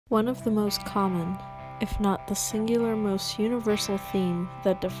One of the most common, if not the singular most universal theme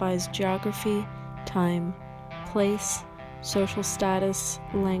that defies geography, time, place, social status,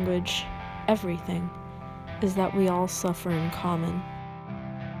 language, everything, is that we all suffer in common.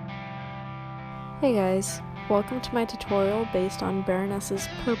 Hey guys, welcome to my tutorial based on Baroness's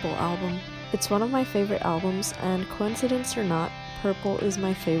Purple album. It's one of my favorite albums, and coincidence or not, purple is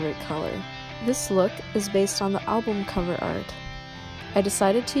my favorite color. This look is based on the album cover art. I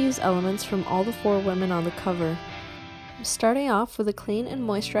decided to use elements from all the 4 women on the cover. I'm starting off with a clean and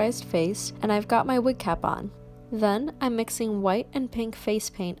moisturized face, and I've got my wig cap on. Then I'm mixing white and pink face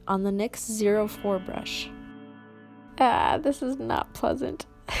paint on the NYX 04 brush. This is not pleasant.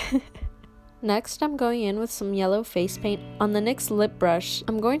 Next, I'm going in with some yellow face paint on the NYX lip brush.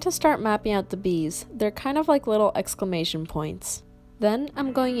 I'm going to start mapping out the bees. They're kind of like little exclamation points. Then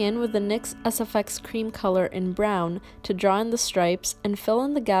I'm going in with the NYX SFX cream color in brown to draw in the stripes and fill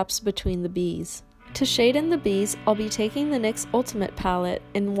in the gaps between the bees. To shade in the bees, I'll be taking the NYX Ultimate palette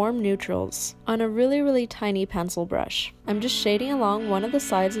in warm neutrals on a really tiny pencil brush. I'm just shading along one of the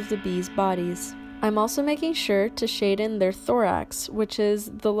sides of the bees' bodies. I'm also making sure to shade in their thorax, which is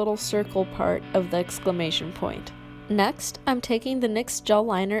the little circle part of the exclamation point. Next, I'm taking the NYX gel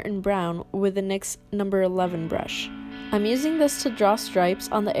liner in brown with the NYX number 11 brush. I'm using this to draw stripes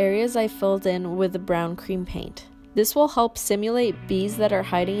on the areas I filled in with the brown cream paint. This will help simulate bees that are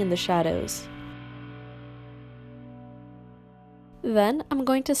hiding in the shadows. Then I'm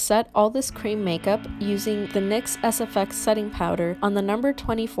going to set all this cream makeup using the NYX SFX setting powder on the number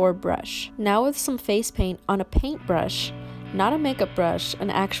 24 brush. Now with some face paint on a paintbrush, not a makeup brush, an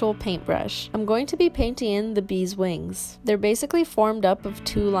actual paintbrush, I'm going to be painting in the bees' wings. They're basically formed up of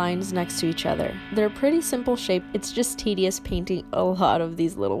 2 lines next to each other. They're a pretty simple shape, it's just tedious painting a lot of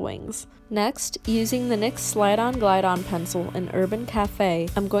these little wings. Next, using the NYX Slide On Glide On pencil in Urban Cafe,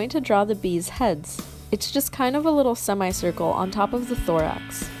 I'm going to draw the bees' heads. It's just kind of a little semicircle on top of the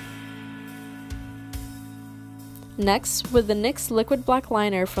thorax. Next, with the NYX Liquid Black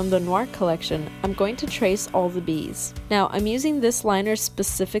Liner from the Noir collection, I'm going to trace all the bees. Now, I'm using this liner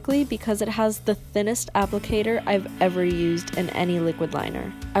specifically because it has the thinnest applicator I've ever used in any liquid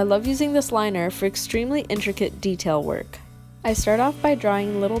liner. I love using this liner for extremely intricate detail work. I start off by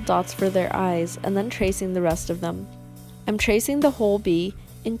drawing little dots for their eyes and then tracing the rest of them. I'm tracing the whole bee,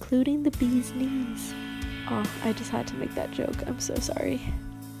 including the bee's knees. Oh, I just had to make that joke, I'm so sorry.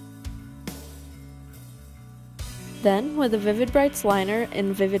 Then, with the Vivid Brights liner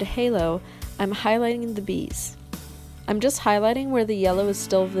in Vivid Halo, I'm highlighting the bees. I'm just highlighting where the yellow is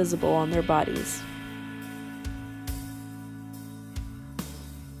still visible on their bodies.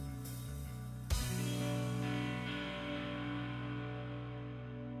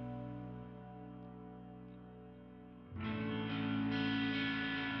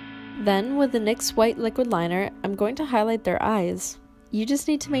 Then, with the NYX White Liquid Liner, I'm going to highlight their eyes. You just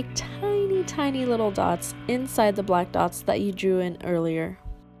need to make tiny little dots inside the black dots that you drew in earlier.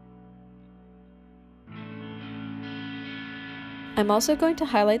 I'm also going to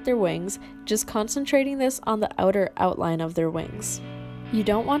highlight their wings, just concentrating this on the outer outline of their wings. You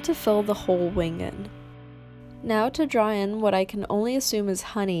don't want to fill the whole wing in. Now to draw in what I can only assume is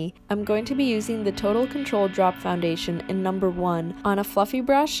honey, I'm going to be using the Total Control Drop Foundation in number 1 on a fluffy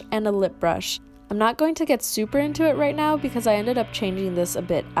brush and a lip brush. I'm not going to get super into it right now because I ended up changing this a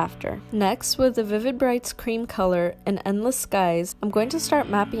bit after. Next, with the Vivid Brights cream color and Endless Skies, I'm going to start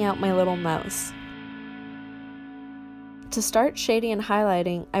mapping out my little mouse. To start shading and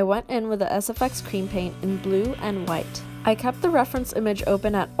highlighting, I went in with the SFX cream paint in blue and white. I kept the reference image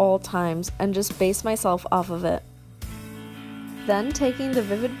open at all times and just based myself off of it. Then, taking the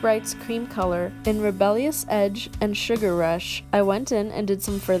Vivid Brights cream color in Rebellious Edge and Sugar Rush, I went in and did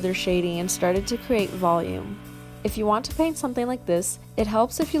some further shading and started to create volume. If you want to paint something like this, it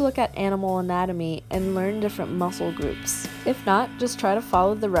helps if you look at animal anatomy and learn different muscle groups. If not, just try to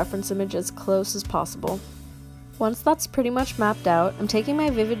follow the reference image as close as possible. Once that's pretty much mapped out, I'm taking my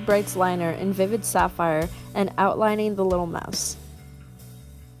Vivid Brights liner in Vivid Sapphire and outlining the little mouse.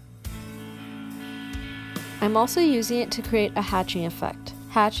 I'm also using it to create a hatching effect.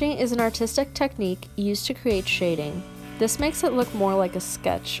 Hatching is an artistic technique used to create shading. This makes it look more like a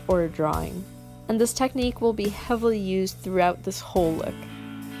sketch or a drawing. And this technique will be heavily used throughout this whole look.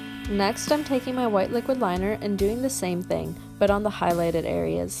 Next, I'm taking my white liquid liner and doing the same thing, but on the highlighted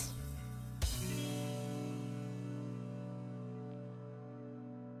areas.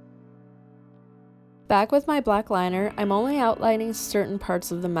 Back with my black liner, I'm only outlining certain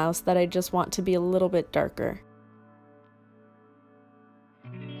parts of the mouse that I just want to be a little bit darker.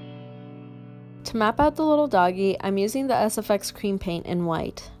 To map out the little doggy, I'm using the SFX cream paint in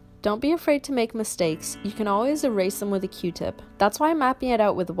white. Don't be afraid to make mistakes. You can always erase them with a Q-tip. That's why I'm mapping it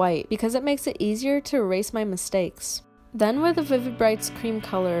out with white, because it makes it easier to erase my mistakes. Then with the Vivid Brights cream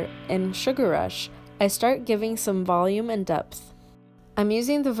color in Sugar Rush, I start giving some volume and depth. I'm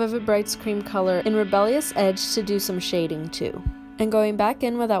using the Vivid Brights cream color in Rebellious Edge to do some shading too. And going back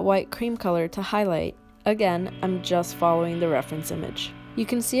in with that white cream color to highlight. Again, I'm just following the reference image. You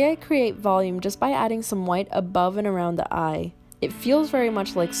can see I create volume just by adding some white above and around the eye. It feels very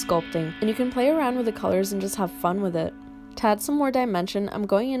much like sculpting, and you can play around with the colors and just have fun with it. To add some more dimension, I'm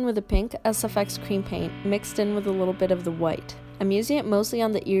going in with a pink SFX cream paint mixed in with a little bit of the white. I'm using it mostly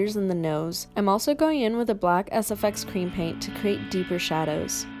on the ears and the nose. I'm also going in with a black SFX cream paint to create deeper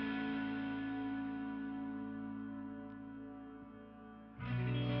shadows.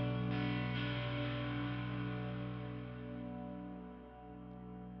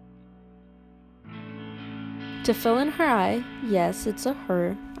 To fill in her eye, yes, it's a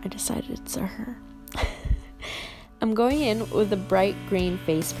her. I decided it's a her. I'm going in with a bright green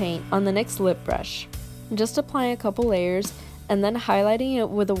face paint on the NYX lip brush. I'm just applying a couple layers and then highlighting it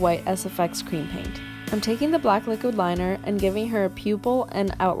with a white SFX cream paint. I'm taking the black liquid liner and giving her a pupil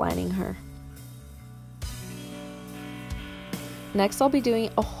and outlining her. Next, I'll be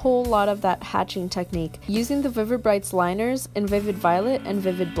doing a whole lot of that hatching technique using the Vivid Brights liners in Vivid Violet and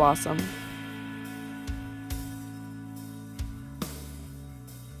Vivid Blossom.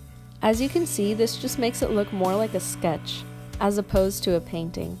 As you can see, this just makes it look more like a sketch, as opposed to a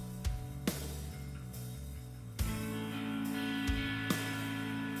painting.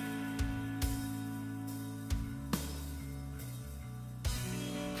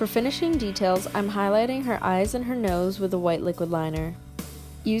 For finishing details, I'm highlighting her eyes and her nose with a white liquid liner.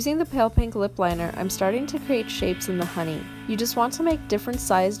 Using the pale pink lip liner, I'm starting to create shapes in the honey. You just want to make different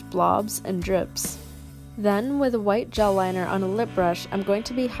sized blobs and drips. Then, with a white gel liner on a lip brush, I'm going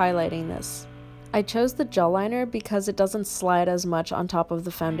to be highlighting this. I chose the gel liner because it doesn't slide as much on top of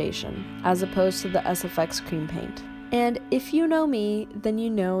the foundation, as opposed to the SFX cream paint. And if you know me, then you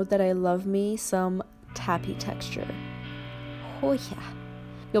know that I love me some tappy texture. Oh yeah.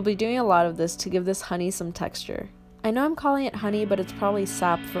 You'll be doing a lot of this to give this honey some texture. I know I'm calling it honey, but it's probably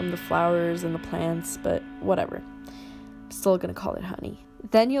sap from the flowers and the plants, but whatever. I'm still gonna call it honey.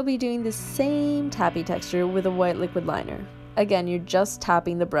 Then you'll be doing the same tappy texture with a white liquid liner. Again, you're just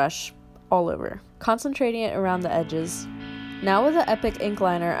tapping the brush all over, concentrating it around the edges. Now with the Epic ink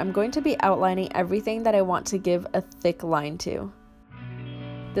liner, I'm going to be outlining everything that I want to give a thick line to.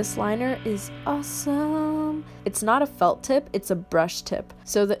 This liner is awesome! It's not a felt tip, it's a brush tip,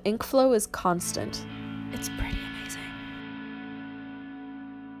 so the ink flow is constant. It's pretty amazing.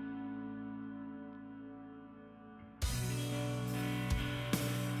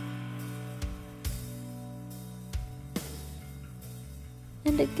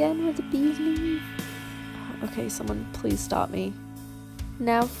 And again with the Baizley. Okay, someone please stop me.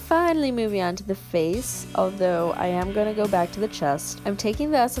 Now finally moving on to the face, although I am going to go back to the chest. I'm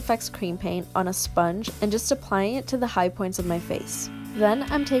taking the SFX cream paint on a sponge and just applying it to the high points of my face. Then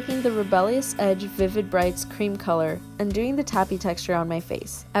I'm taking the Rebellious Edge Vivid Brights cream color and doing the tappy texture on my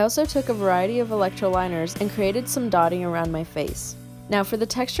face. I also took a variety of electro liners and created some dotting around my face. Now for the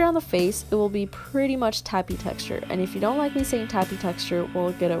texture on the face, it will be pretty much tappy texture, and if you don't like me saying tappy texture,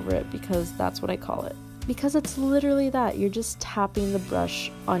 well, get over it, because that's what I call it. Because it's literally that, you're just tapping the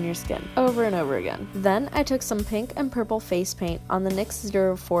brush on your skin over and over again. Then I took some pink and purple face paint on the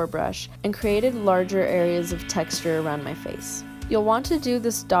NYX 04 brush and created larger areas of texture around my face. You'll want to do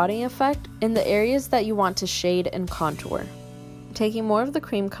this dotting effect in the areas that you want to shade and contour. Taking more of the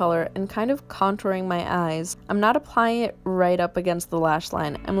cream color and kind of contouring my eyes, I'm not applying it right up against the lash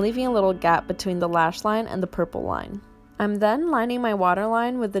line. I'm leaving a little gap between the lash line and the purple line. I'm then lining my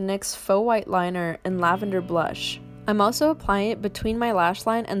waterline with the NYX Faux White Liner in Lavender Blush. I'm also applying it between my lash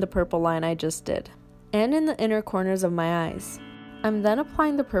line and the purple line I just did, and in the inner corners of my eyes. I'm then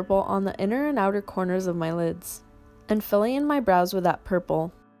applying the purple on the inner and outer corners of my lids, and filling in my brows with that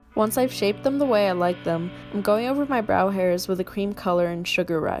purple. Once I've shaped them the way I like them, I'm going over my brow hairs with a cream color in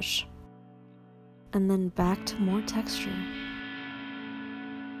Sugar Rush. And then back to more texture.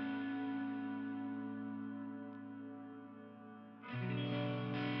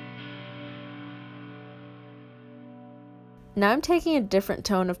 Now I'm taking a different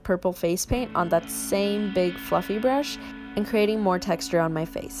tone of purple face paint on that same big fluffy brush and creating more texture on my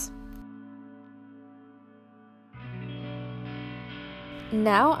face.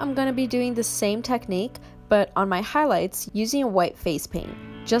 Now I'm going to be doing the same technique, but on my highlights using a white face paint.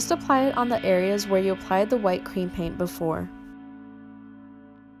 Just apply it on the areas where you applied the white cream paint before.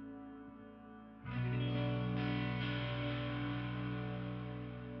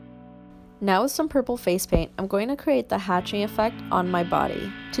 Now with some purple face paint, I'm going to create the hatching effect on my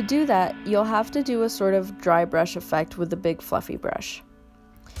body. To do that, you'll have to do a sort of dry brush effect with a big fluffy brush.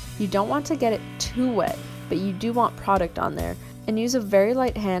 You don't want to get it too wet, but you do want product on there, and use a very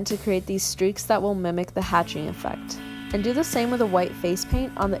light hand to create these streaks that will mimic the hatching effect. And do the same with a white face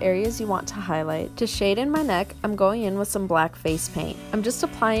paint on the areas you want to highlight. To shade in my neck, I'm going in with some black face paint. I'm just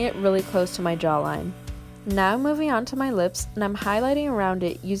applying it really close to my jawline. Now I'm moving on to my lips, and I'm highlighting around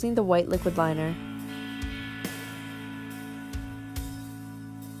it using the white liquid liner.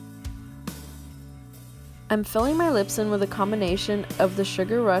 I'm filling my lips in with a combination of the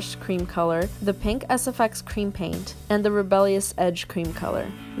Sugar Rush cream color, the pink SFX cream paint, and the Rebellious Edge cream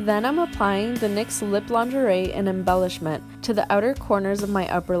color. Then I'm applying the NYX Lip Lingerie and Embellishment to the outer corners of my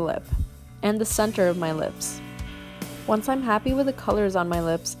upper lip, and the center of my lips. Once I'm happy with the colors on my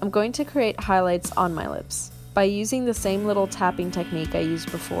lips, I'm going to create highlights on my lips, by using the same little tapping technique I used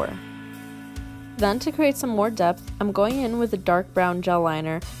before. Then to create some more depth, I'm going in with a dark brown gel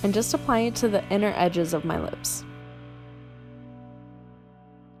liner and just applying it to the inner edges of my lips.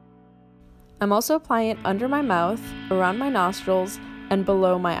 I'm also applying it under my mouth, around my nostrils, and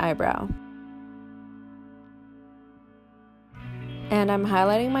below my eyebrow. And I'm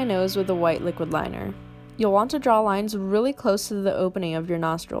highlighting my nose with a white liquid liner. You'll want to draw lines really close to the opening of your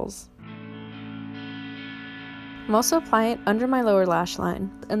nostrils. I'm also applying it under my lower lash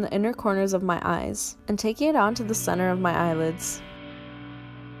line and the inner corners of my eyes, and taking it on to the center of my eyelids.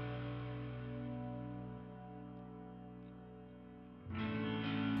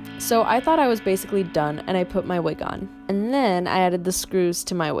 So I thought I was basically done, and I put my wig on. And then I added the screws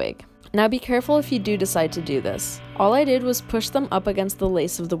to my wig. Now be careful if you do decide to do this. All I did was push them up against the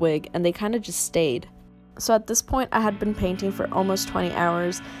lace of the wig, and they kind of just stayed. So at this point I had been painting for almost 20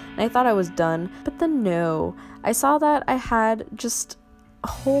 hours, and I thought I was done, but then no. I saw that I had just a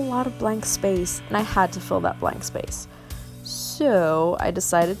whole lot of blank space, and I had to fill that blank space. So I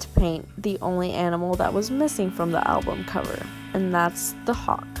decided to paint the only animal that was missing from the album cover, and that's the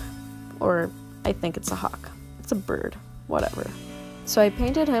hawk. Or I think it's a hawk. It's a bird, whatever. So I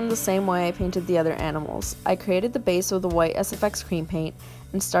painted him the same way I painted the other animals. I created the base with the white SFX cream paint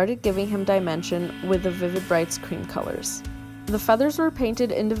and started giving him dimension with the Vivid Brights cream colors. The feathers were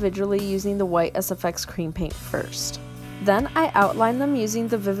painted individually using the white SFX cream paint first. Then I outlined them using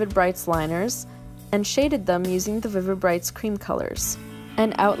the Vivid Brights liners and shaded them using the Vivid Brights cream colors,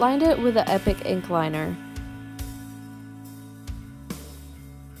 and outlined it with the Epic ink liner.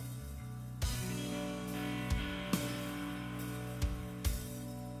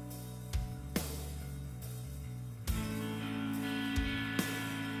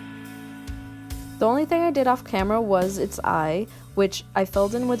 The only thing I did off camera was its eye, which I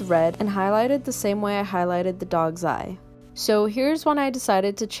filled in with red and highlighted the same way I highlighted the dog's eye. So here's when I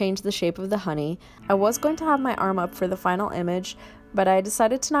decided to change the shape of the honey. I was going to have my arm up for the final image, but I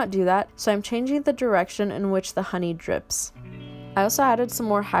decided to not do that, so I'm changing the direction in which the honey drips. I also added some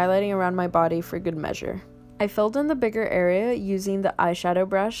more highlighting around my body for good measure. I filled in the bigger area using the eyeshadow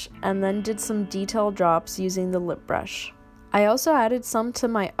brush, and then did some detail drops using the lip brush. I also added some to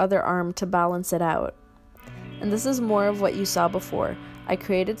my other arm to balance it out. And this is more of what you saw before. I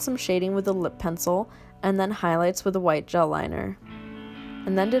created some shading with a lip pencil, and then highlights with a white gel liner.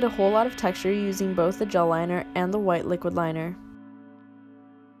 And then did a whole lot of texture using both the gel liner and the white liquid liner.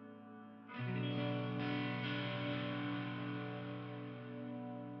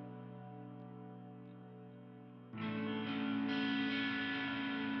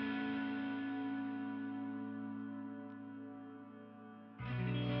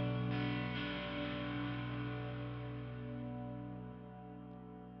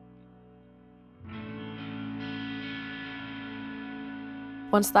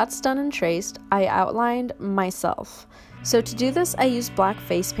 Once that's done and traced, I outlined myself. So to do this, I used black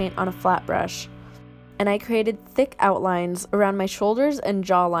face paint on a flat brush, and I created thick outlines around my shoulders and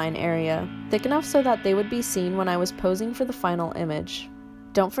jawline area, thick enough so that they would be seen when I was posing for the final image.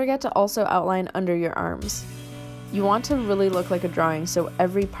 Don't forget to also outline under your arms. You want to really look like a drawing, so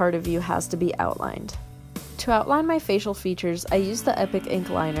every part of you has to be outlined. To outline my facial features, I used the Epic ink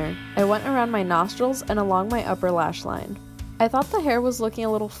liner. I went around my nostrils and along my upper lash line. I thought the hair was looking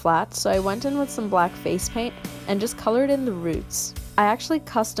a little flat, so I went in with some black face paint and just colored in the roots. I actually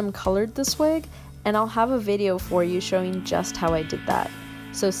custom colored this wig, and I'll have a video for you showing just how I did that,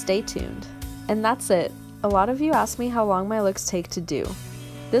 so stay tuned. And that's it. A lot of you asked me how long my looks take to do.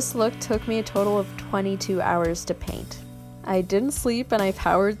 This look took me a total of 22 hours to paint. I didn't sleep and I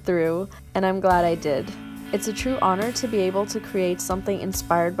powered through, and I'm glad I did. It's a true honor to be able to create something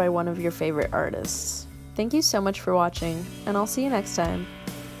inspired by one of your favorite artists. Thank you so much for watching, and I'll see you next time.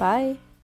 Bye!